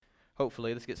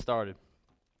hopefully. Let's get started.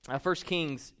 1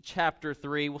 Kings chapter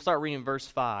 3, we'll start reading verse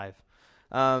 5.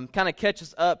 Kind of catch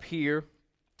us up here.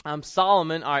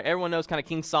 Solomon, all right, everyone knows kind of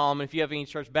King Solomon. If you have any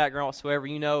church background whatsoever,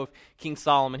 you know of King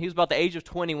Solomon. He was about the age of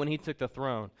 20 when he took the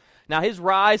throne. Now, his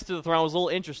rise to the throne was a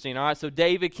little interesting, all right? So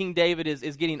King David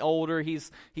is getting older. He's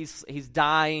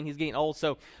dying. He's getting old.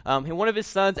 So one of his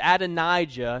sons,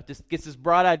 Adonijah, just gets this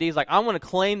bright idea. He's like, I want to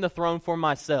claim the throne for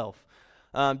myself.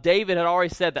 David had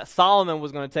already said that Solomon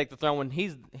was going to take the throne when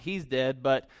he's dead,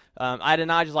 but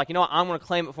Adonijah's like, you know what, I'm going to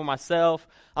claim it for myself.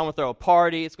 I'm going to throw a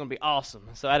party. It's going to be awesome.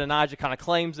 So Adonijah kind of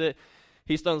claims it.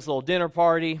 He's throwing this little dinner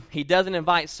party. He doesn't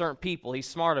invite certain people. He's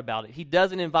smart about it. He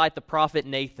doesn't invite the prophet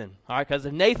Nathan, all right, because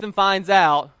if Nathan finds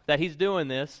out that he's doing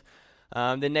this,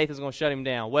 then Nathan's going to shut him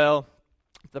down. Well,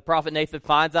 the prophet Nathan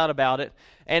finds out about it,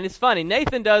 and it's funny.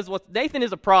 Nathan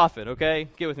is a prophet, okay?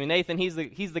 Get with me. Nathan, he's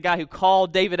the guy who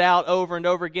called David out over and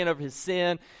over again over his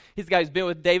sin. He's the guy who's been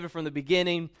with David from the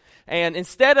beginning. And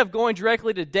instead of going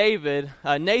directly to David,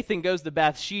 Nathan goes to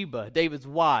Bathsheba, David's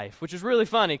wife, which is really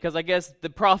funny because I guess the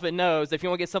prophet knows if you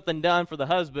want to get something done for the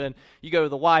husband, you go to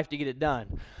the wife to get it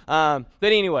done. But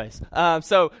anyways,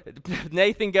 so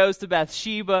Nathan goes to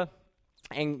Bathsheba,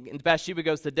 and Bathsheba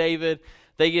goes to David.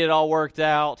 They get it all worked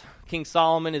out. King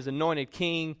Solomon is anointed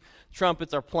king.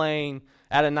 Trumpets are playing.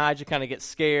 Adonijah kind of gets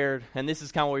scared. And this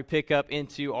is kind of where we pick up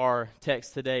into our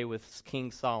text today with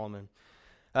King Solomon.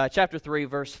 Chapter 3,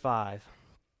 verse 5.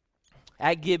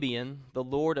 At Gibeon, the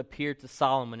Lord appeared to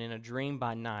Solomon in a dream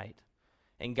by night.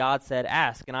 And God said,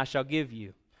 ask, and I shall give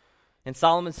you. And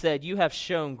Solomon said, you have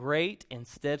shown great and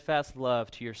steadfast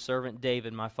love to your servant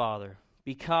David, my father,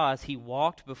 because he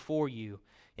walked before you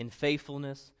in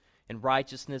faithfulness, in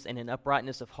righteousness, and in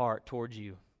uprightness of heart towards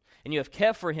you. And you have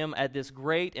kept for him at this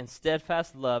great and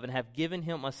steadfast love, and have given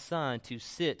him a son to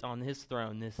sit on his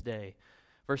throne this day.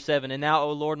 Verse 7, and now,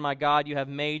 O Lord my God, you have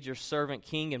made your servant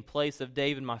king in place of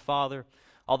David my father.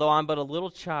 Although I am but a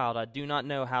little child, I do not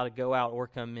know how to go out or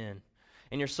come in.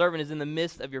 And your servant is in the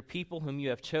midst of your people, whom you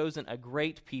have chosen, a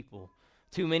great people,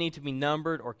 too many to be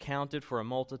numbered or counted for a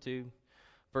multitude.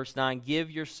 Verse 9,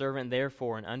 give your servant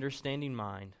therefore an understanding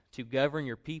mind to govern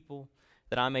your people,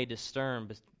 that I may discern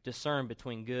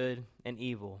between good and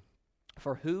evil.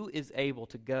 For who is able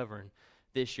to govern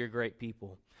this your great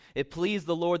people? It pleased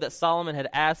the Lord that Solomon had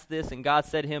asked this, and God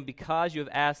said to him, because you have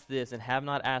asked this, and have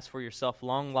not asked for yourself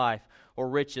long life, or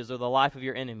riches, or the life of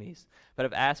your enemies, but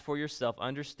have asked for yourself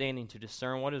understanding to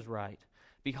discern what is right.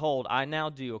 Behold, I now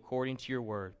do according to your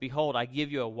word. Behold, I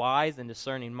give you a wise and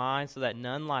discerning mind, so that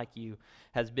none like you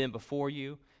has been before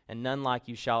you, and none like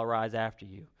you shall arise after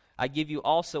you. I give you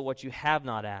also what you have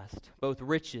not asked, both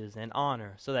riches and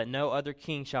honor, so that no other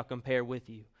king shall compare with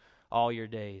you all your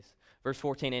days. Verse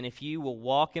 14, and if you will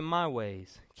walk in my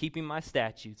ways, keeping my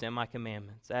statutes and my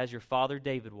commandments, as your father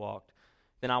David walked,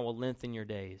 then I will lengthen your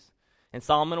days. And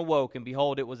Solomon awoke, and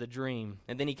behold, it was a dream.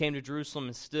 And then he came to Jerusalem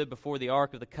and stood before the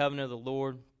ark of the covenant of the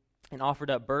Lord, and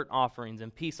offered up burnt offerings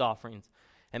and peace offerings,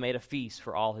 and made a feast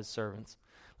for all his servants.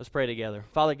 Let's pray together.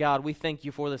 Father God, we thank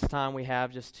you for this time we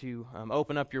have just to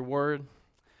open up your word.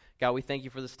 God, we thank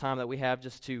you for this time that we have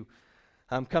just to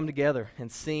come together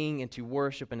and sing and to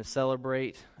worship and to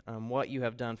celebrate what you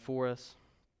have done for us.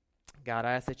 God,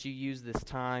 I ask that you use this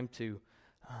time to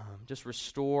just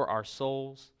restore our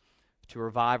souls, to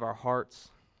revive our hearts.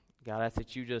 God, I ask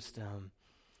that you just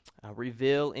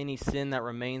reveal any sin that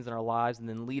remains in our lives and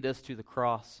then lead us to the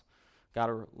cross.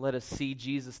 God, let us see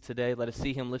Jesus today. Let us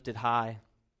see him lifted high.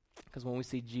 Because when we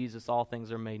see Jesus, all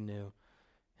things are made new.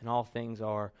 And all things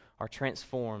are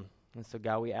transformed. And so,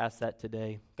 God, we ask that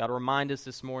today. God, remind us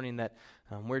this morning that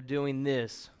we're doing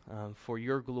this for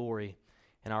your glory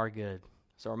and our good.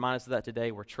 So remind us of that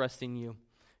today. We're trusting you.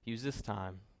 Use this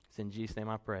time. It's in Jesus' name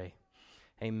I pray.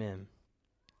 Amen.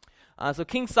 So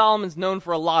King Solomon's known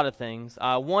for a lot of things.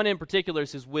 One in particular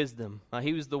is his wisdom.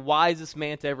 He was the wisest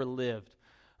man to ever live.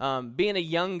 Being a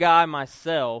young guy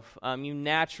myself, you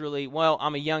naturally,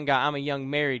 I'm a young guy, I'm a young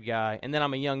married guy, and then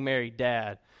I'm a young married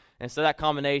dad. And so that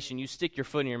combination, you stick your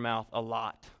foot in your mouth a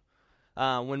lot.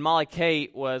 When my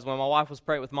wife was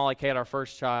pregnant with Molly Kate, our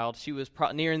first child, she was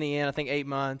nearing the end, I think 8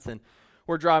 months, and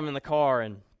we're driving in the car,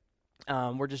 and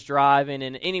we're just driving,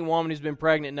 and any woman who's been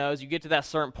pregnant knows you get to that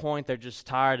certain point, they're just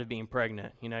tired of being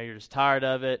pregnant. You know, you're just tired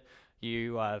of it.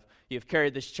 You've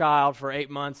carried this child for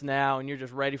 8 months now, and you're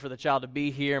just ready for the child to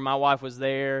be here. My wife was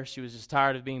there. She was just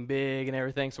tired of being big and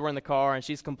everything. So we're in the car, and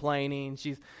she's complaining.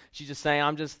 She's just saying,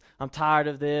 I'm tired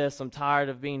of this. I'm tired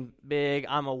of being big.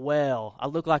 I'm a whale. I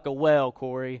look like a whale,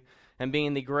 Cory. And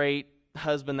being the great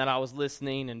husband that I was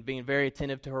listening and being very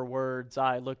attentive to her words,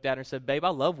 I looked at her and said, babe, I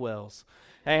love whales.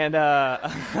 And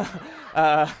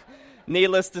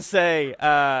Needless to say,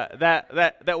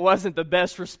 that wasn't the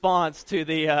best response to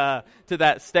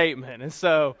that statement. And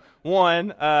so,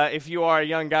 one, if you are a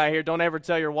young guy here, don't ever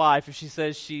tell your wife if she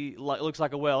says she looks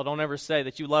like a whale. Don't ever say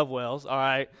that you love whales. All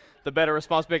right. The better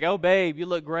response would be, "Oh, babe, you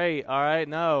look great." All right.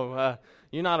 No,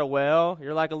 you're not a whale.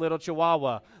 You're like a little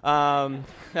chihuahua.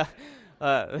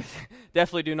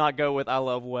 Definitely do not go with "I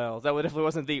love whales." That definitely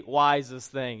wasn't the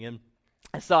wisest thing. And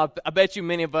so I bet you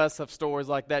many of us have stories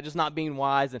like that, just not being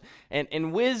wise.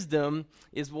 And wisdom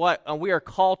is what we are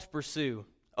called to pursue.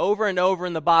 Over and over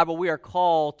in the Bible, we are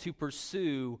called to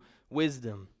pursue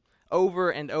wisdom over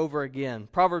and over again.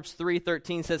 Proverbs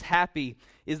 3:13 says, "Happy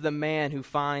is the man who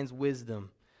finds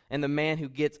wisdom and the man who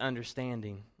gets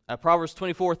understanding." Proverbs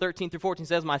 24:13-14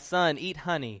 says, "My son, eat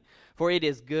honey, for it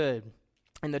is good,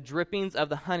 and the drippings of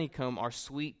the honeycomb are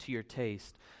sweet to your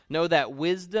taste. Know that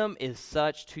wisdom is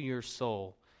such to your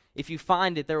soul. If you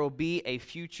find it, there will be a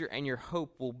future, and your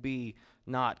hope will be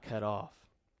not cut off."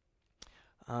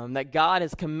 That God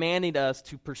is commanding us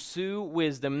to pursue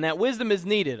wisdom, and that wisdom is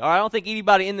needed. All right? I don't think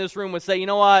anybody in this room would say, "You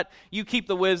know what, you keep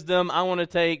the wisdom, I want to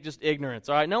take just ignorance."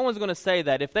 All right? No one's going to say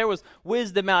that. If there was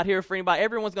wisdom out here for anybody,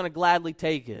 everyone's going to gladly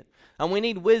take it. And we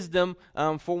need wisdom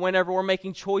for whenever we're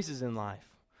making choices in life.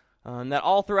 That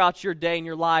all throughout your day and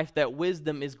your life, that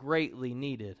wisdom is greatly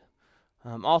needed.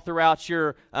 All throughout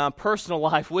your personal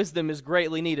life, wisdom is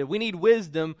greatly needed. We need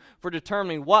wisdom for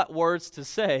determining what words to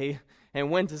say and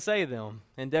when to say them,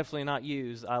 and definitely not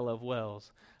use "I love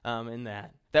whales" in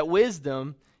that. That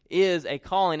wisdom is a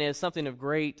calling, and is something of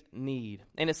great need.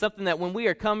 And it's something that when we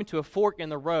are coming to a fork in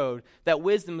the road, that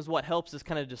wisdom is what helps us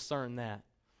kind of discern that.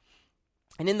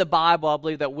 And in the Bible, I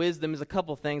believe that wisdom is a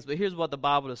couple things, but here's what the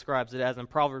Bible describes it as. In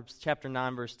Proverbs chapter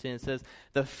 9, verse 10, it says,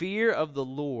 "The fear of the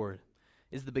Lord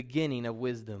is the beginning of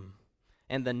wisdom,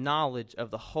 and the knowledge of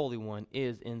the Holy One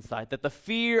is insight." That the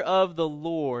fear of the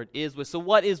Lord is wisdom. So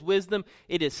what is wisdom?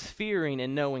 It is fearing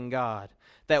and knowing God.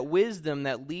 That wisdom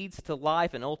that leads to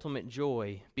life and ultimate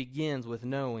joy begins with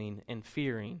knowing and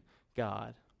fearing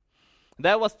God.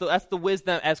 That's the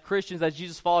wisdom as Christians, as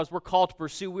Jesus followers, we're called to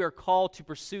pursue. We are called to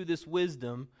pursue this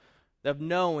wisdom of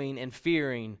knowing and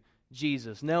fearing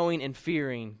Jesus, knowing and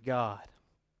fearing God.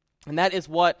 And that is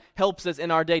what helps us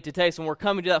in our day-to-day. So when we're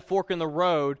coming to that fork in the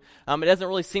road, it doesn't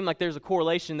really seem like there's a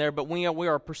correlation there, but we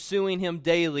are pursuing Him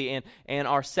daily and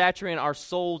are saturating our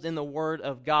souls in the Word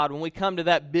of God. When we come to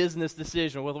that business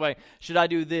decision, should I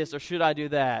do this or should I do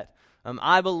that?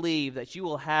 I believe that you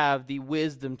will have the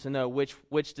wisdom to know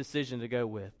which decision to go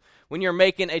with. When you're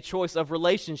making a choice of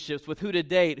relationships, with who to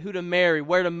date, who to marry,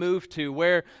 where to move to,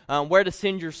 where to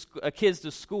send your kids to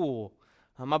school,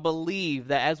 I believe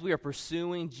that as we are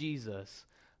pursuing Jesus,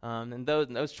 and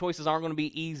those choices aren't going to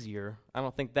be easier. I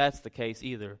don't think that's the case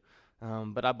either.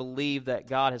 But I believe that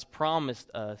God has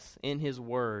promised us in His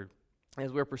Word,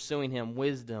 as we're pursuing Him,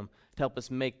 wisdom to help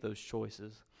us make those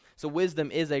choices. So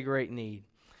wisdom is a great need.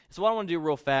 So what I want to do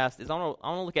real fast is I want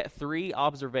to look at 3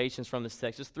 observations from this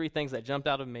text, just 3 things that jumped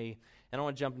out of me, and I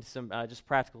want to jump into some just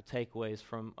practical takeaways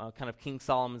from kind of King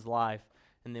Solomon's life,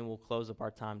 and then we'll close up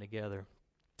our time together.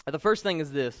 The first thing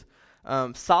is this.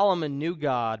 Solomon knew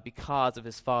God because of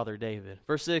his father David.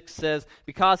 Verse 6 says,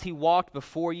 "Because he walked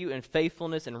before you in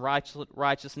faithfulness and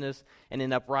righteousness and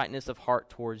in uprightness of heart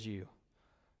towards you."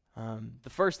 The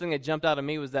first thing that jumped out at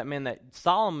me was that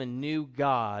Solomon knew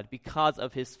God because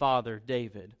of his father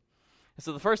David. And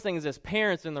so the first thing is, as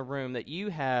parents in the room, that you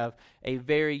have a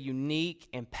very unique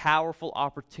and powerful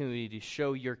opportunity to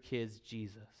show your kids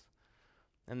Jesus.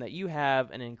 And that you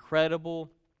have an incredible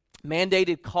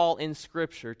mandated call in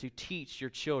Scripture to teach your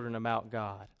children about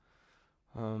God.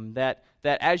 That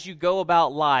as you go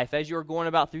about life, as you're going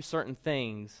about through certain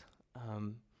things,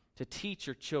 to teach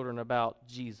your children about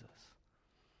Jesus.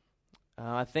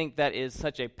 I think that is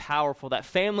such a powerful, that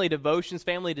family devotions,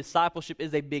 family discipleship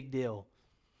is a big deal.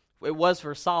 It was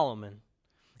for Solomon.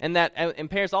 And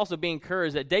parents also be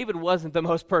encouraged that David wasn't the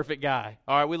most perfect guy.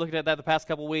 All right, we looked at that the past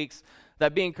couple weeks.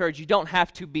 That be encouraged, you don't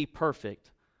have to be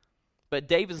perfect. But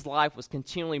David's life was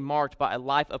continually marked by a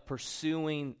life of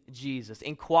pursuing Jesus,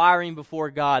 inquiring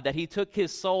before God, that he took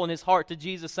his soul and his heart to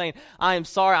Jesus saying, "I am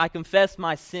sorry, I confess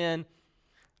my sin,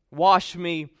 wash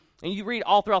me." And you read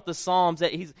all throughout the Psalms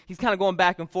that he's kind of going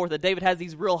back and forth, that David has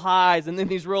these real highs and then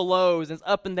these real lows, and it's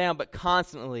up and down, but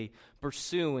constantly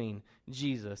pursuing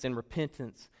Jesus in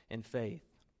repentance and faith.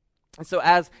 And so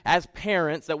as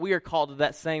parents, that we are called to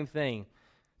that same thing.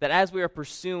 That as we are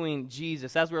pursuing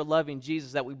Jesus, as we are loving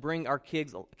Jesus, that we bring our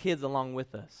kids along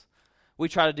with us. We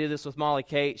try to do this with Molly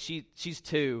Kate. She's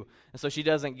 2, and so she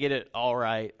doesn't get it all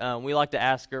right. We like to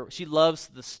ask her. She loves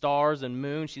the stars and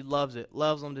moon. She loves it,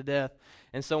 loves them to death.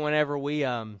 And so whenever we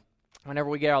whenever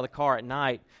we get out of the car at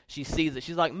night, she sees it.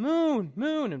 She's like, moon,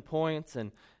 moon, and points.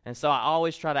 And so I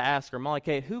always try to ask her, Molly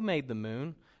Kate, who made the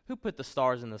moon? Who put the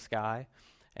stars in the sky?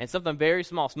 And something very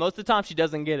small. So most of the time she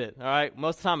doesn't get it, all right?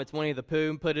 Most of the time it's Winnie the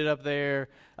Pooh, put it up there.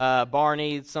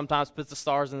 Barney sometimes puts the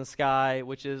stars in the sky,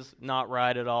 which is not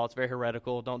right at all. It's very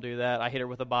heretical. Don't do that. I hit her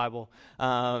with a Bible.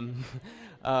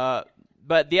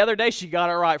 But the other day she got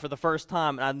it right for the first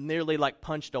time, and I nearly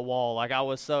punched a wall. I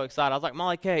was so excited. I was like,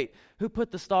 Molly Kate, who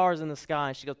put the stars in the sky?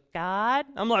 And she goes, God.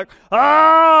 I'm like,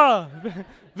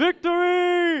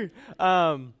 victory!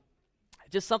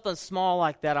 Just something small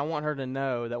like that. I want her to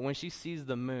know that when she sees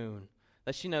the moon,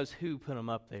 that she knows who put them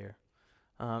up there.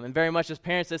 And very much as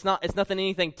parents, it's nothing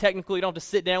anything technical. You don't have to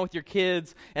sit down with your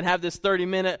kids and have this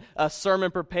 30-minute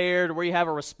sermon prepared where you have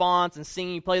a response and sing.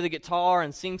 You play the guitar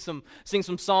and sing some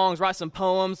songs, write some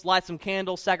poems, light some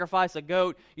candles, sacrifice a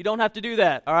goat. You don't have to do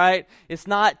that, all right? It's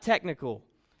not technical.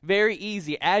 Very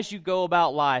easy. As you go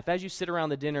about life, as you sit around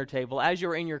the dinner table, as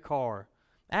you're in your car,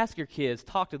 ask your kids,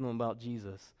 talk to them about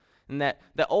Jesus. And that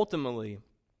ultimately,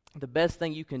 the best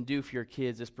thing you can do for your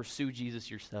kids is pursue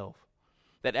Jesus yourself.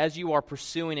 That as you are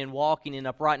pursuing and walking in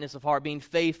uprightness of heart, being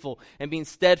faithful and being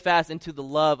steadfast into the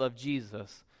love of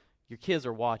Jesus, your kids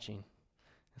are watching.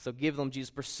 So give them Jesus,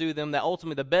 pursue them. That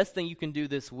ultimately the best thing you can do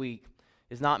this week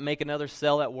is not make another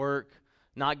sale at work,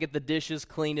 not get the dishes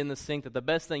cleaned in the sink. That the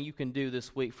best thing you can do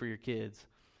this week for your kids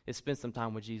is spend some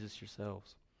time with Jesus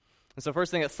yourselves. And so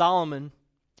first thing, that Solomon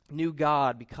knew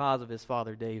God because of his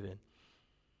father David.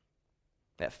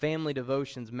 That family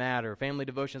devotions matter. Family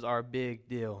devotions are a big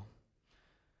deal.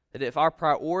 That if our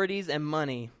priorities and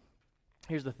money,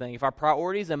 here's the thing, if our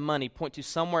priorities and money point to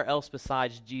somewhere else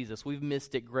besides Jesus, we've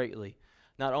missed it greatly.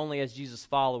 Not only as Jesus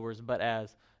followers, but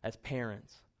as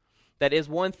parents. That is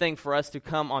one thing for us to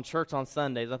come on church on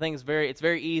Sundays. I think it's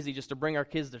very easy just to bring our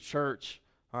kids to church.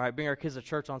 All right, bring our kids to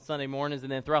church on Sunday mornings,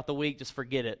 and then throughout the week, just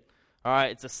forget it. All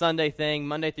right, it's a Sunday thing.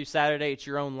 Monday through Saturday, it's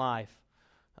your own life.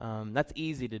 That's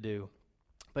easy to do.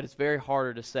 But it's very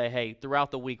harder to say, hey,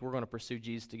 throughout the week, we're going to pursue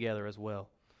Jesus together as well.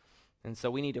 And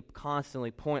so we need to constantly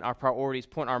point our priorities,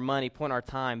 point our money, point our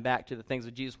time back to the things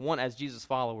of Jesus, one, as Jesus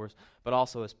followers, but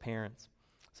also as parents.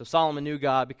 So Solomon knew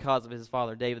God because of his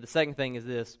father David. The second thing is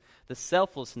this, the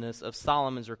selflessness of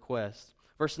Solomon's request.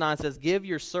 Verse 9 says, give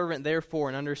your servant therefore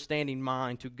an understanding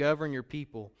mind to govern your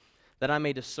people, that I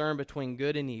may discern between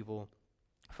good and evil.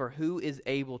 For who is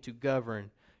able to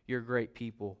govern your great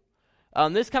people?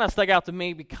 This kind of stuck out to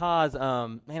me because,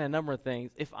 a number of things.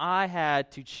 If I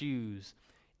had to choose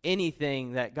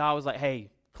anything that God was like, hey,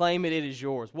 claim it, it is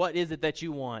yours. What is it that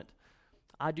you want?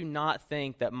 I do not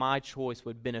think that my choice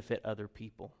would benefit other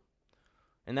people.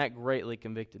 And that greatly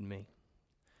convicted me.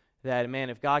 That, man,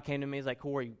 if God came to me and was like,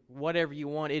 Cory, whatever you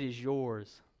want, it is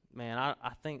yours. Man,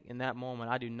 I think in that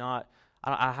moment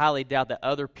I highly doubt that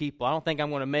other people, I don't think I'm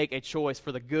going to make a choice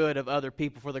for the good of other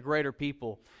people, for the greater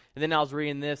people. And then I was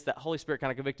reading this, that Holy Spirit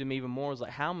kind of convicted me even more. It was like,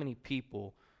 how many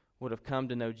people would have come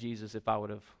to know Jesus if I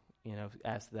would have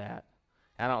asked that?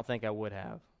 I don't think I would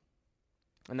have.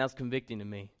 And that was convicting to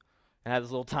me. And I had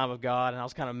this little time of God, and I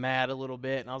was kind of mad a little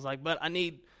bit. And I was like, but I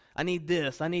need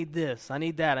this, I need this, I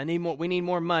need that, I need more. We need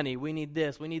more money. We need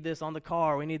this on the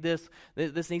car. We need this.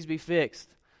 This needs to be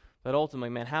fixed. But ultimately,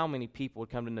 man, how many people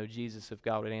would come to know Jesus if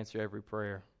God would answer every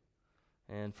prayer?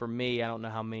 And for me, I don't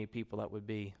know how many people that would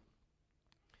be.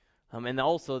 And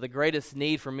also, the greatest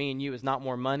need for me and you is not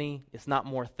more money. It's not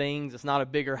more things. It's not a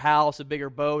bigger house, a bigger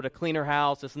boat, a cleaner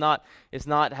house. It's not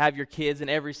have your kids in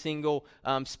every single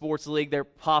sports league there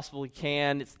possibly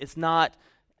can. It's not.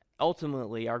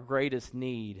 Ultimately, our greatest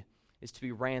need is to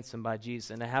be ransomed by Jesus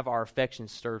and to have our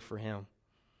affections stirred for Him.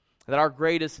 That our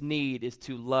greatest need is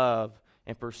to love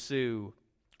and pursue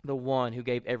the one who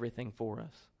gave everything for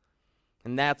us.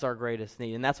 And that's our greatest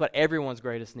need. And that's what everyone's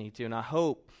greatest need too. And I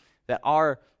hope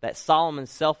that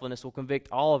Solomon's selflessness will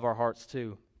convict all of our hearts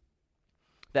too.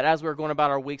 That as we're going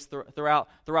about our weeks throughout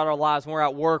our lives, when we're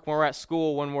at work, when we're at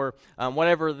school, when we're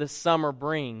whatever this summer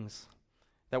brings,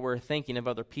 that we're thinking of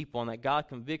other people, and that God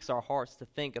convicts our hearts to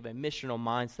think of a missional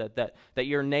mindset, that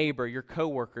your neighbor, your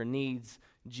coworker needs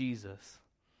Jesus.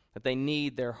 That they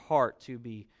need their heart to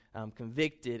be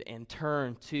convicted and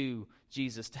turn to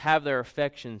Jesus, to have their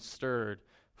affections stirred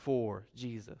for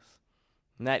Jesus.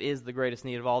 And that is the greatest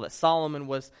need of all, that Solomon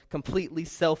was completely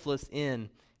selfless in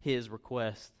his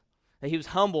request. That he was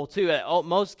humble too.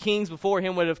 Most kings before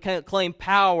him would have claimed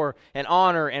power and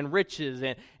honor and riches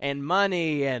and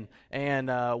money and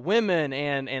women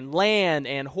and land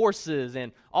and horses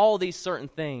and all these certain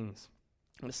things.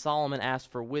 And Solomon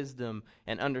asked for wisdom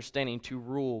and understanding to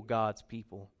rule God's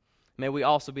people. May we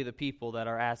also be the people that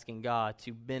are asking God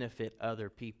to benefit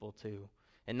other people too,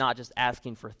 and not just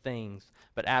asking for things,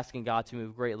 but asking God to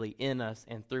move greatly in us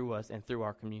and through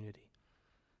our community.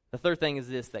 The third thing is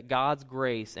this, that God's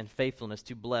grace and faithfulness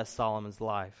to bless Solomon's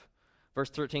life. Verse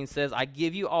 13 says, I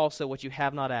give you also what you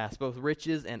have not asked, both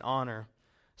riches and honor,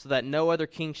 so that no other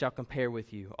king shall compare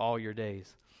with you all your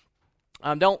days.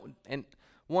 Don't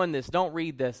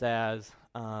read this as,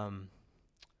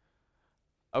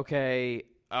 okay,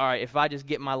 all right, if I just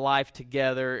get my life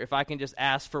together, if I can just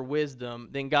ask for wisdom,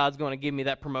 then God's going to give me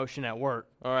that promotion at work,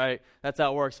 all right? That's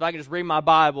how it works. If I can just read my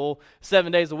Bible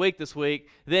 7 days a week this week,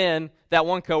 then that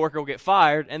one coworker will get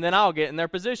fired, and then I'll get in their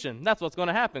position. That's what's going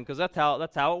to happen, because that's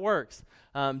how it works.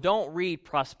 Don't read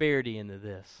prosperity into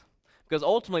this, because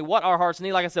ultimately what our hearts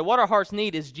need, like I said, what our hearts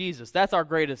need is Jesus. That's our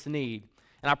greatest need.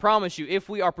 And I promise you, if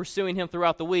we are pursuing him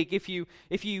throughout the week, if you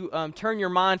turn your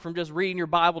mind from just reading your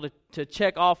Bible to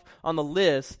check off on the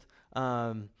list,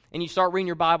 and you start reading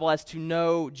your Bible as to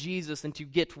know Jesus and to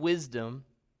get wisdom,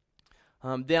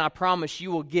 then I promise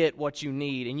you will get what you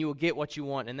need and you will get what you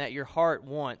want, and that your heart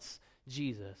wants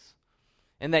Jesus.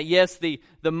 And that yes, the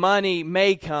money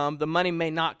may come, the money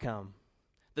may not come.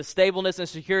 The stableness and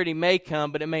security may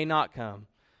come, but it may not come.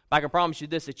 But I can promise you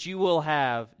this, that you will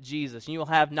have Jesus, and you will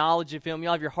have knowledge of him,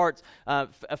 you'll have your heart's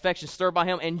affection stirred by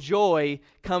him, and joy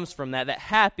comes from that. That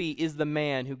happy is the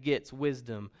man who gets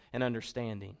wisdom and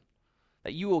understanding.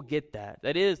 That you will get that.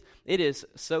 It is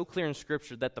so clear in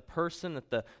Scripture that the person, that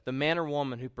the man or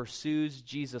woman who pursues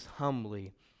Jesus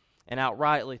humbly and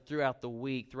outrightly throughout the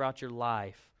week, throughout your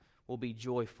life, will be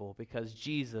joyful, because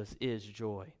Jesus is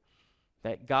joy.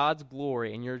 That God's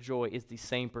glory and your joy is the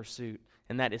same pursuit,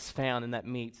 and that is found and that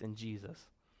meets in Jesus.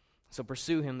 So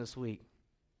pursue him this week.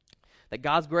 That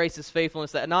God's grace is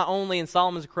faithfulness, that not only in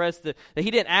Solomon's crest, that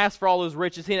he didn't ask for all those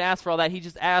riches, he didn't ask for all that, he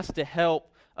just asked to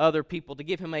help other people, to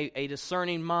give him a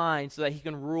discerning mind so that he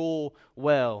can rule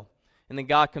well. And then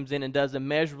God comes in and does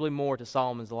immeasurably more to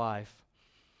Solomon's life.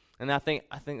 And I think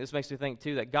this makes me think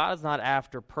too, that God is not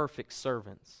after perfect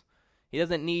servants. He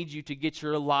doesn't need you to get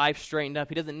your life straightened up.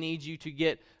 He doesn't need you to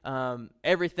get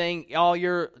everything, all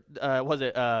your,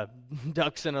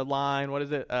 ducks in a line,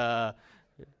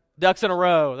 ducks in a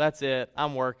row, that's it.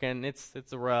 I'm working, it's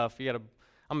rough.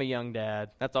 I'm a young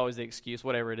dad. That's always the excuse,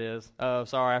 whatever it is. Oh,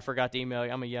 sorry, I forgot to email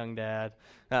you. I'm a young dad.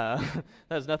 That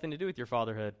has nothing to do with your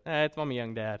fatherhood. I'm a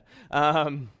young dad.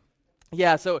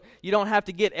 So you don't have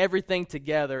to get everything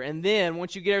together. And then,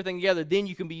 once you get everything together, then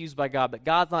you can be used by God. But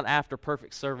God's not after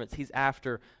perfect servants. He's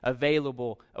after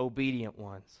available, obedient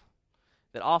ones.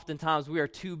 That oftentimes we are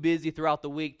too busy throughout the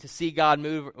week to see God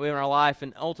move in our life,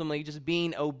 and ultimately just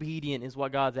being obedient is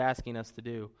what God's asking us to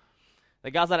do.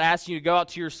 That God's not asking you to go out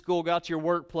to your school, go out to your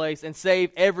workplace, and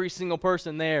save every single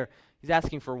person there. He's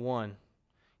asking for one.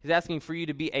 He's asking for you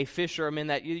to be a fisher. I mean,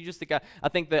 that you just think. I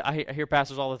think that I hear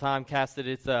pastors all the time cast that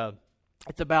it's just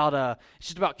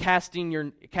about casting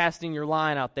your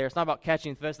line out there. It's not about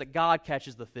catching the fish. That God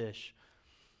catches the fish,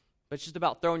 but it's just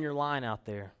about throwing your line out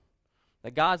there.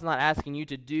 That God's not asking you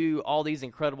to do all these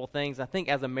incredible things. I think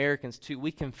as Americans too,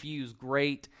 we confuse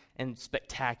great and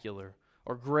spectacular,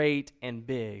 or great and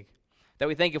big. That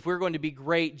we think if we're going to be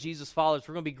great Jesus followers, if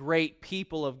we're going to be great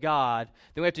people of God,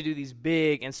 then we have to do these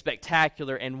big and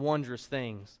spectacular and wondrous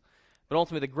things. But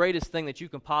ultimately, the greatest thing that you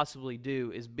can possibly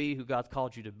do is be who God's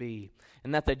called you to be.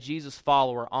 And that's a Jesus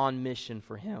follower on mission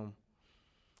for him.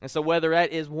 And so whether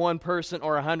that is one person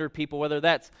or 100 people, whether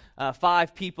that's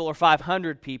 5 people or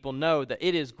 500 people, know that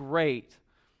it is great.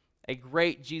 A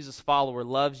great Jesus follower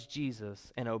loves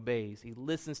Jesus and obeys. He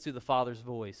listens to the Father's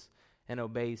voice and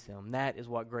obeys him. That is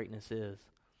what greatness is.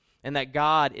 And that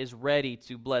God is ready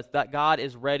to bless, that God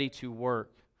is ready to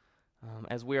work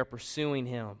as we are pursuing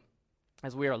him,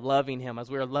 as we are loving him,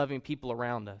 as we are loving people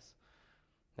around us.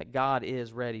 That God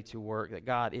is ready to work, that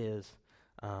God is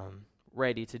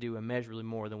ready to do immeasurably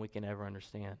more than we can ever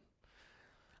understand.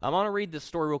 I'm going to read this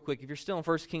story real quick. If you're still in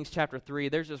 1 Kings chapter 3,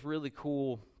 there's this really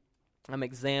cool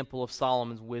example of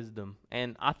Solomon's wisdom.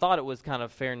 And I thought it was kind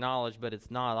of fair knowledge, but it's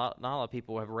not. Not a lot of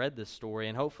people have read this story,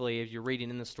 and hopefully as you're reading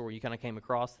in the story, you kind of came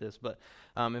across this. But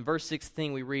in verse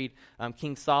 16, we read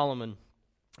King Solomon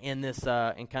in this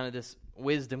and kind of this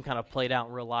wisdom kind of played out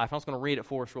in real life. I'm just going to read it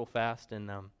for us real fast,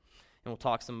 and we'll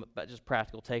talk some about just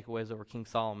practical takeaways over King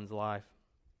Solomon's life.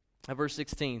 Verse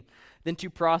 16, then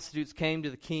 2 prostitutes came to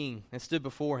the king and stood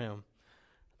before him.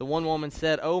 The one woman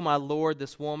said, "Oh, my lord,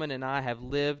 this woman and I have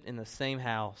lived in the same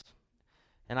house,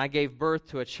 and I gave birth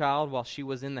to a child while she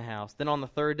was in the house. Then on the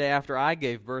 3rd day after I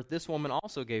gave birth, this woman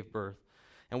also gave birth,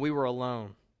 and we were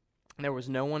alone. And there was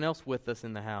no one else with us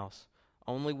in the house.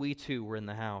 Only we 2 were in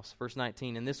the house." Verse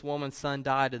 19, and this woman's son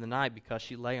died in the night because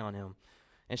she lay on him.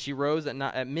 And she rose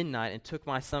at midnight and took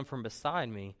my son from beside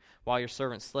me, while your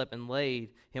servant slept, and laid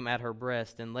him at her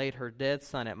breast, and laid her dead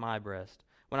son at my breast.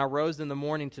 When I rose in the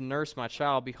morning to nurse my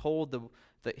child, behold,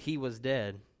 that he was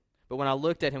dead. But when I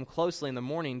looked at him closely in the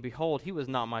morning, behold, he was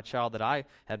not my child that I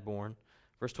had born.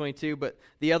 Verse 22, but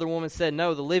the other woman said,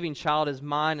 no, the living child is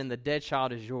mine, and the dead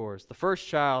child is yours.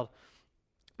 The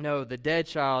dead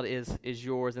child is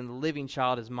yours, and the living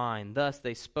child is mine. Thus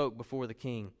they spoke before the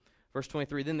king. Verse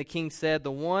 23, then the king said,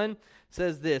 the one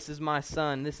says, this is my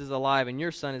son, this is alive, and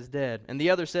your son is dead. And the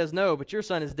other says, no, but your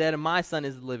son is dead, and my son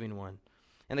is the living one.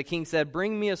 And the king said,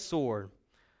 bring me a sword.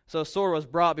 So a sword was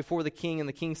brought before the king, and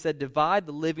the king said, divide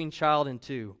the living child in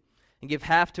two, and give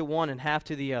half to one and half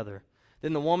to the other.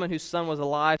 Then the woman whose son was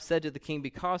alive said to the king,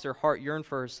 because her heart yearned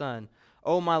for her son,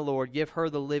 O my lord, give her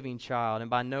the living child, and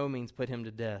by no means put him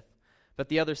to death. But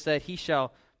the other said, he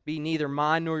shall be neither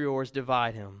mine nor yours,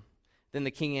 divide him. Then the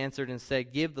king answered and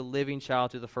said, give the living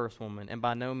child to the first woman, and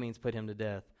by no means put him to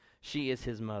death. She is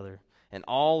his mother. And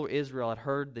all Israel had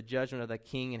heard the judgment of the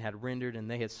king and had rendered,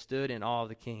 and they had stood in awe of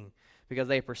the king, because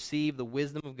they perceived the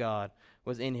wisdom of God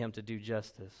was in him to do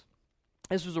justice.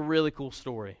 This was a really cool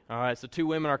story. All right, so two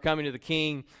women are coming to the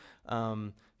king,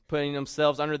 putting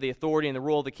themselves under the authority and the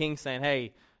rule of the king, saying,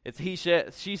 hey, she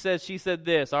said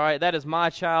this. All right, that is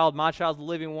my child. My child's the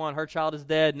living one. Her child is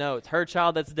dead. No, it's her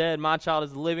child that's dead. My child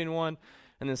is the living one.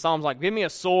 And then Solomon's like, give me a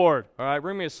sword. All right,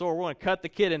 bring me a sword. We're going to cut the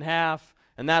kid in half,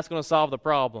 and that's going to solve the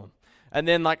problem. And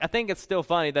then, I think it's still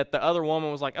funny that the other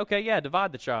woman was like, okay, yeah,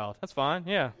 divide the child. That's fine.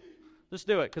 Yeah, just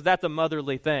do it, because that's a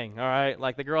motherly thing. All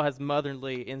right, the girl has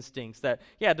motherly instincts that,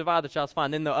 yeah, divide the child's fine.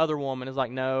 Then the other woman is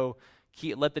like, no,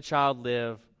 let the child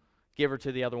live. Give her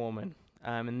to the other woman.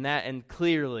 And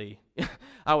clearly,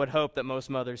 I would hope that most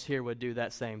mothers here would do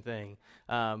that same thing.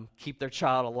 Keep their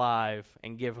child alive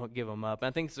and give them up. And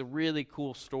I think it's a really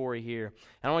cool story here.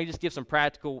 And I want to just give some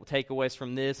practical takeaways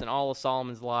from this and all of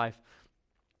Solomon's life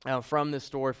from this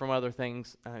story, from other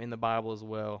things in the Bible as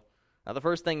well. The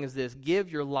first thing is this: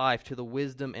 give your life to the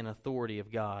wisdom and authority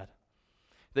of God.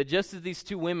 That just as these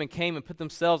two women came and put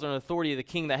themselves under the authority of the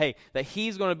king, that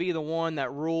he's going to be the one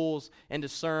that rules and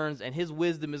discerns, and his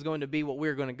wisdom is going to be what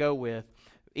we're going to go with,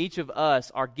 each of us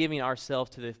are giving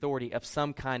ourselves to the authority of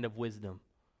some kind of wisdom.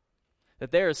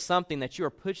 That there is something that you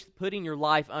are putting your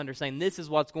life under, saying, this is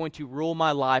what's going to rule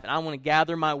my life, and I want to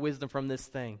gather my wisdom from this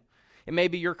thing. It may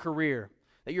be your career.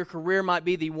 That your career might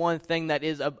be the one thing that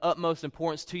is of utmost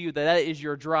importance to you, that is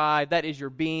your drive, that is your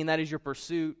being, that is your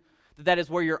pursuit. That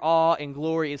is where your awe and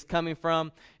glory is coming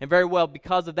from. And very well,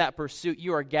 because of that pursuit,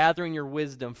 you are gathering your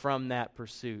wisdom from that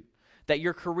pursuit. That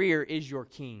your career is your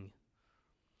king.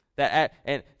 That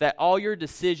all your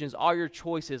decisions, all your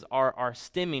choices are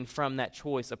stemming from that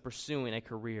choice of pursuing a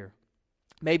career.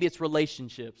 Maybe it's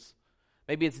relationships.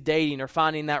 Maybe it's dating or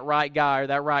finding that right guy or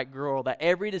that right girl. That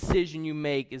every decision you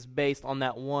make is based on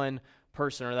that one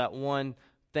person or that one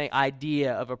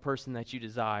idea of a person that you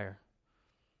desire.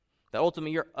 That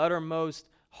ultimately your uttermost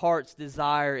heart's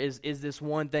desire is this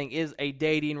one thing, is a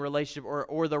dating relationship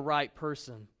or the right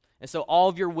person. And so all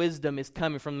of your wisdom is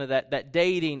coming from that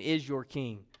dating is your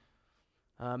king.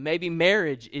 Maybe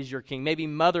marriage is your king. Maybe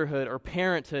motherhood or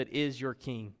parenthood is your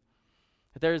king.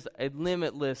 There's a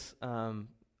limitless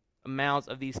amounts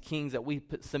of these kings that we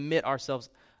submit ourselves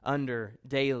under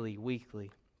daily, weekly.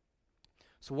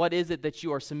 So what is it that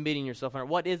you are submitting yourself under?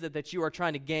 What is it that you are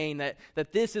trying to gain? That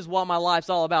this is what my life's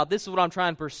all about. This is what I'm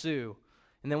trying to pursue.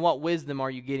 And then what wisdom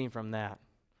are you getting from that?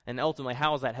 And ultimately,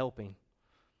 how is that helping?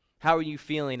 How are you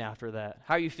feeling after that?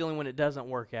 How are you feeling when it doesn't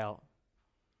work out?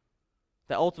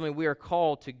 That ultimately we are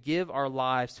called to give our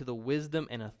lives to the wisdom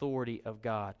and authority of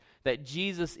God. That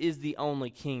Jesus is the only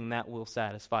king that will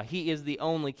satisfy. He is the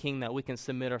only king that we can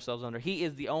submit ourselves under. He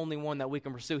is the only one that we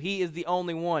can pursue. He is the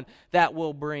only one that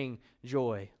will bring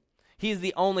joy. He is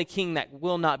the only king that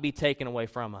will not be taken away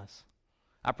from us.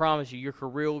 I promise you, your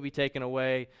career will be taken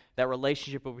away. That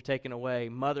relationship will be taken away.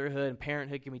 Motherhood and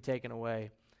parenthood can be taken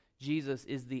away. Jesus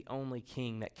is the only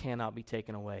king that cannot be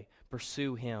taken away.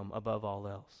 Pursue him above all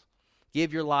else.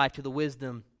 Give your life to the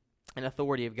wisdom and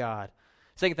authority of God.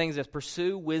 Second thing is this: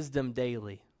 pursue wisdom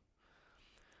daily.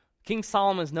 King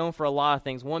Solomon is known for a lot of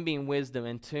things. One being wisdom,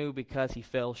 and two, because he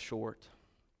fell short.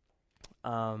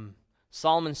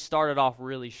 Solomon started off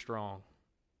really strong.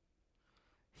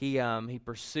 He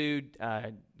pursued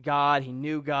God. He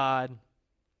knew God.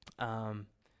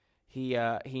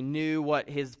 He knew what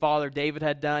his father David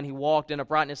had done. He walked in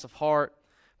uprightness of heart.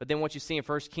 But then what you see in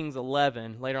 1 Kings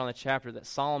 11, later on in the chapter, that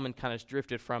Solomon kind of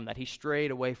drifted from that. He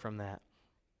strayed away from that.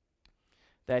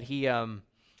 That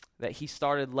he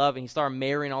started loving, he started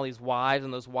marrying all these wives,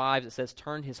 and those wives, it says,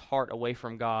 turned his heart away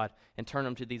from God and turned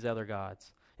him to these other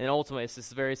gods. And ultimately, it's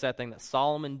this very sad thing that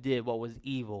Solomon did what was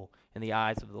evil in the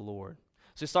eyes of the Lord.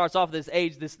 So he starts off at this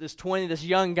age, this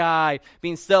young guy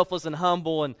being selfless and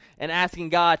humble and asking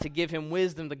God to give him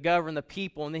wisdom to govern the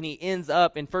people. And then he ends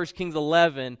up in 1 Kings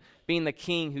 11 being the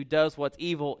king who does what's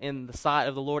evil in the sight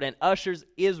of the Lord and ushers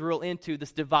Israel into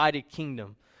this divided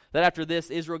kingdom. That after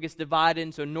this, Israel gets divided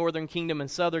into a northern kingdom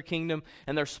and southern kingdom,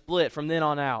 and they're split from then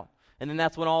on out. And then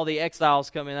that's when all the exiles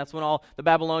come in. That's when all the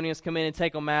Babylonians come in and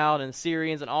take them out, and the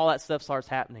Syrians and all that stuff starts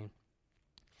happening.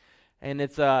 And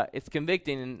it's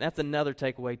convicting, and that's another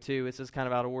takeaway too. It's just kind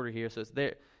of out of order here. So it's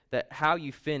there that how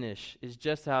you finish is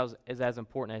just as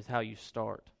important as how you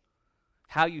start.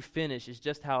 How you finish is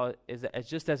just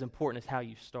as important as how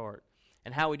you start.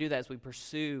 And how we do that is we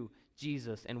pursue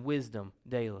Jesus and wisdom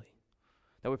daily.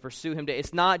 That we pursue him.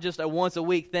 It's not just a once a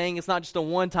week thing. It's not just a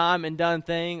one time and done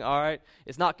thing. All right.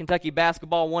 It's not Kentucky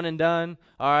basketball one and done.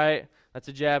 All right. That's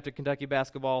a jab to Kentucky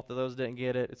basketball. For those that didn't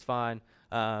get it, it's fine.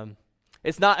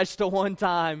 It's not just a one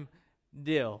time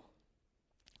deal.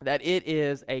 That it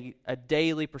is a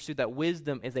daily pursuit. That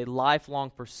wisdom is a lifelong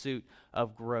pursuit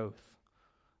of growth.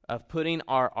 Of putting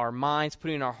our minds,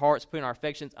 putting our hearts, putting our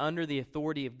affections under the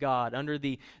authority of God, under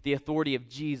the authority of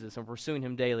Jesus, and pursuing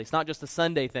him daily. It's not just a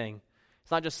Sunday thing. It's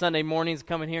not just Sunday mornings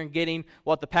coming here and getting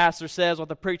what the pastor says, what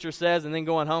the preacher says, and then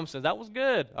going home and says, that was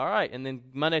good, all right. And then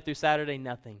Monday through Saturday,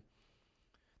 nothing.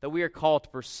 That we are called to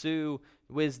pursue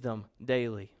wisdom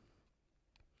daily.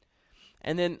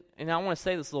 And I want to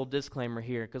say this little disclaimer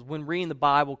here, because when reading the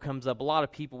Bible comes up, a lot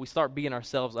of people, we start beating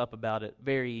ourselves up about it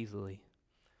very easily.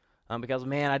 Because,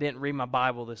 man, I didn't read my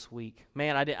Bible this week.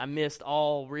 Man, I missed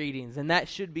all readings. And that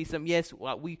should be something, yes,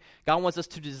 God wants us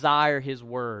to desire his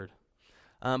word.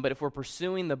 But if we're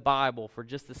pursuing the Bible for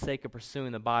just the sake of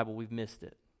pursuing the Bible, we've missed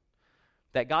it.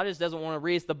 That God just doesn't want to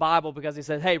read us the Bible because he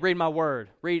says, hey, read my word.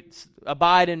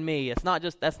 Abide in me.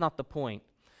 That's not the point.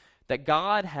 That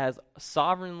God has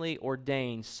sovereignly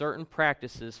ordained certain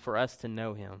practices for us to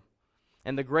know him.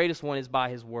 And the greatest one is by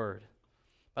his word.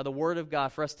 By the word of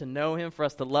God, for us to know him, for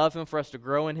us to love him, for us to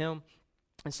grow in him.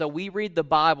 And so we read the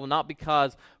Bible not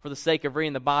because for the sake of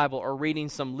reading the Bible or reading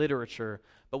some literature,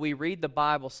 but we read the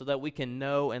Bible so that we can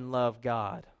know and love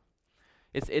God.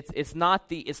 It's not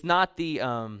the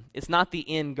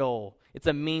end goal. It's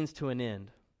a means to an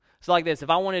end. So like this, if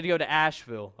I wanted to go to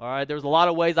Asheville, all right, there's a lot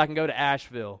of ways I can go to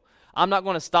Asheville. I'm not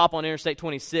going to stop on Interstate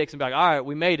 26 and be like, all right,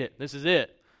 we made it. This is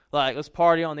it. Like, let's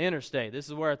party on the interstate. This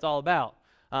is where it's all about.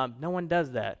 No one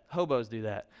does that. Hobos do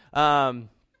that.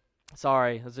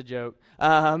 Sorry, that's a joke.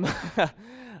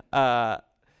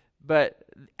 But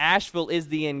Asheville is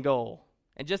the end goal.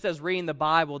 And just as reading the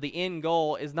Bible, the end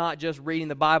goal is not just reading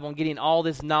the Bible and getting all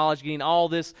this knowledge, getting all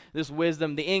this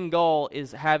wisdom. The end goal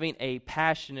is having a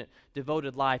passionate,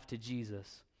 devoted life to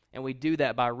Jesus. And we do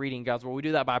that by reading God's Word. We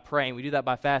do that by praying. We do that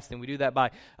by fasting. We do that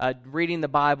by reading the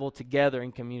Bible together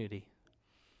in community.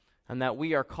 And that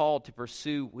we are called to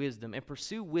pursue wisdom. And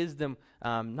pursue wisdom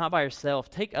not by yourself.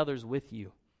 Take others with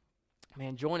you.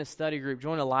 Man, join a study group.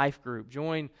 Join a life group.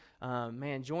 Join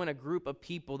a group of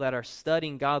people that are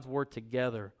studying God's Word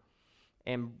together.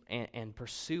 And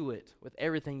pursue it with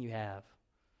everything you have.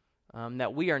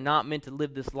 That we are not meant to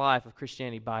live this life of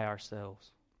Christianity by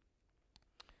ourselves.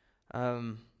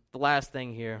 The last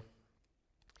thing here.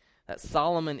 That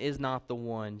Solomon is not the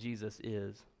one. Jesus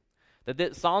is.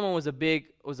 That Solomon was a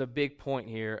big point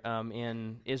here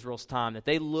in Israel's time. That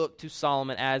they looked to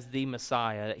Solomon as the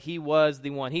Messiah. That he was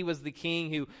the one. He was the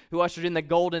king who ushered in the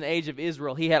golden age of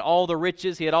Israel. He had all the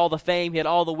riches. He had all the fame. He had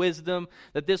all the wisdom.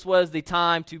 That this was the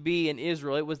time to be in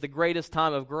Israel. It was the greatest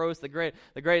time of growth.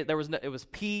 It was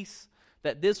peace.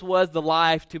 That this was the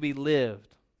life to be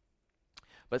lived.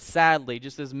 But sadly,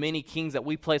 just as many kings that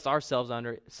we place ourselves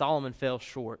under, Solomon fell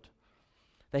short.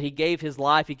 That he gave his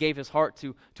life, he gave his heart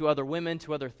to other women,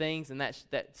 to other things, and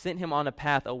that sent him on a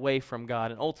path away from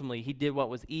God. And ultimately, he did what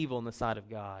was evil in the sight of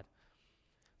God.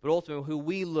 But ultimately, who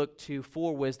we look to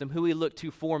for wisdom, who we look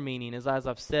to for meaning, is, as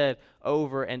I've said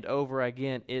over and over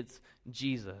again, it's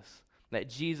Jesus. That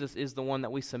Jesus is the one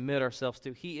that we submit ourselves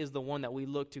to. He is the one that we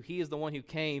look to. He is the one who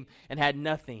came and had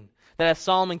nothing. That as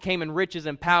Solomon came in riches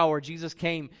and power, Jesus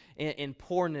came in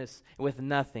poorness with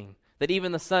nothing. That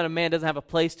even the Son of Man doesn't have a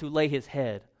place to lay his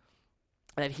head.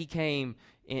 That he came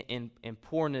in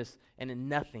poorness and in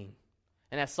nothing.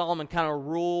 And as Solomon kind of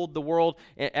ruled the world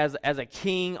as a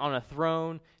king on a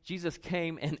throne, Jesus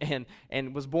came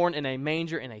and was born in a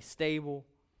manger in a stable.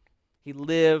 He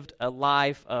lived a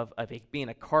life of being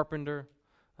a carpenter.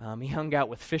 He hung out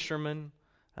with fishermen,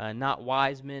 not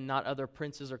wise men, not other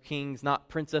princes or kings, not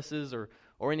princesses or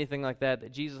anything like that.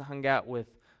 That Jesus hung out with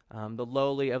the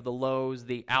lowly of the lows,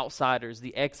 the outsiders,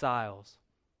 the exiles.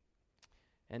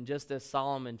 And just as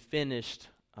Solomon finished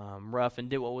rough and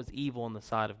did what was evil in the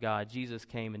sight of God, Jesus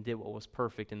came and did what was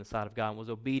perfect in the sight of God and was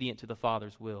obedient to the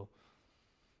Father's will,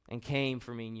 and came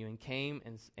for me and you, and came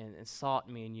and sought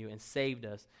me and you, and saved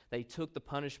us. They took the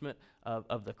punishment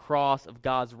of the cross, of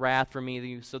God's wrath for me and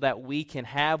you, so that we can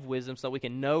have wisdom, so that we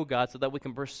can know God, so that we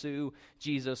can pursue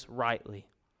Jesus rightly.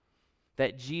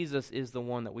 That Jesus is the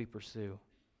one that we pursue.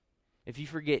 If you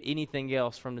forget anything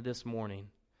else from this morning,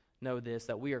 know this,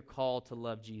 that we are called to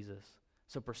love Jesus.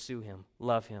 So pursue him,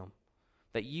 love him.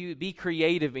 That you be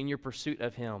creative in your pursuit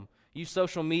of him. Use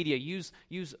social media, use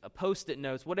Post-it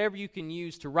notes, whatever you can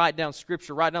use to write down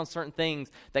Scripture, write down certain things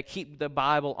that keep the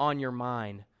Bible on your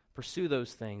mind. Pursue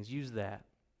those things, use that.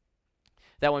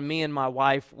 That when me and my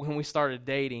wife, when we started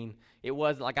dating, it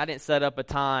wasn't like I didn't set up a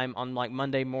time on like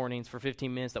Monday mornings for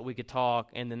 15 minutes that we could talk,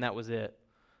 and then that was it.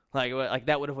 Like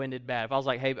that would have ended bad. If I was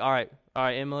like, hey, all right,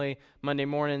 Emily, Monday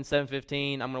morning,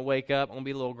 7:15, I'm going to wake up. I'm going to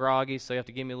be a little groggy, so you have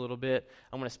to give me a little bit.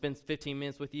 I'm going to spend 15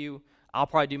 minutes with you. I'll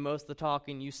probably do most of the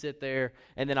talking. You sit there,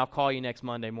 and then I'll call you next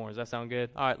Monday morning. Does that sound good?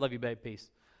 All right, love you, babe. Peace.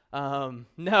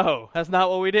 No, that's not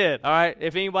what we did. All right,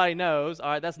 if anybody knows, all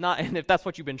right, that's not, and if that's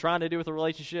what you've been trying to do with a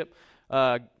relationship,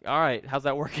 all right, how's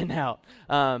that working out?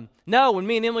 No, when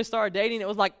me and Emily started dating, it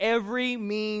was like every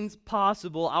means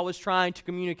possible I was trying to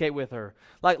communicate with her.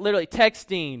 Like literally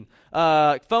texting,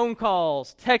 phone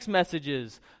calls, text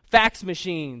messages, fax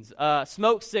machines,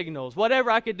 smoke signals,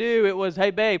 whatever I could do. It was,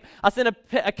 hey, babe, I sent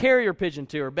a carrier pigeon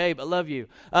to her. Babe, I love you.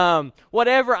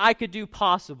 Whatever I could do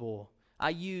possible, I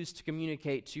used to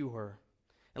communicate to her.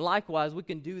 And likewise, we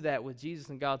can do that with Jesus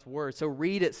and God's Word. So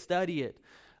read it, study it.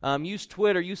 Use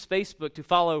Twitter, use Facebook to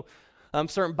follow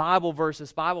certain Bible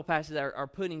verses, Bible passages that are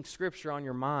putting Scripture on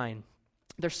your mind.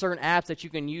 There's certain apps that you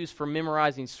can use for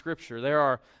memorizing Scripture. There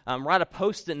are, write a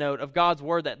Post-it note of God's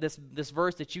Word, that this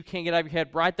verse that you can't get out of your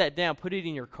head, write that down, put it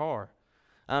in your car.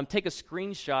 Take a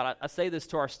screenshot. I say this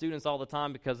to our students all the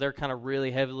time because they're kind of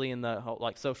really heavily in the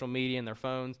like social media and their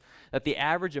phones, that the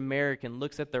average American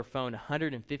looks at their phone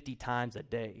 150 times a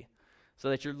day. So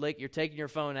that you're taking your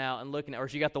phone out and looking at, or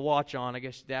if you got the watch on, I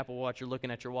guess the Apple Watch, you're looking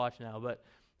at your watch now, but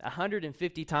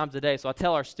 150 times a day. So I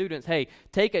tell our students, hey,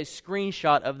 take a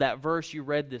screenshot of that verse you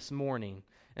read this morning.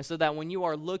 And so that when you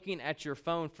are looking at your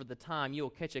phone for the time, you will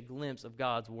catch a glimpse of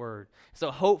God's Word. So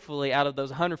hopefully out of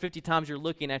those 150 times you're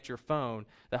looking at your phone,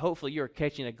 that hopefully you're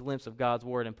catching a glimpse of God's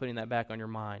Word and putting that back on your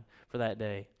mind for that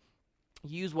day.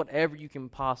 Use whatever you can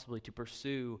possibly to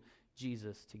pursue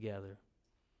Jesus together.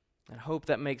 I hope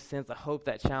that makes sense. I hope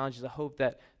that challenges. I hope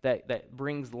that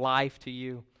brings life to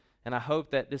you. And I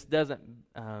hope that this doesn't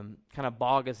kind of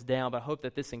bog us down, but I hope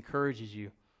that this encourages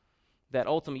you. That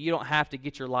ultimately you don't have to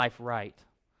get your life right.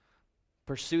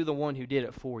 Pursue the one who did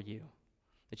it for you.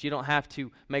 That you don't have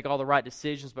to make all the right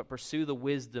decisions, but pursue the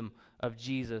wisdom of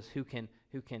Jesus who can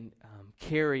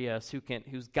carry us,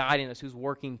 who's guiding us, who's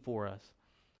working for us.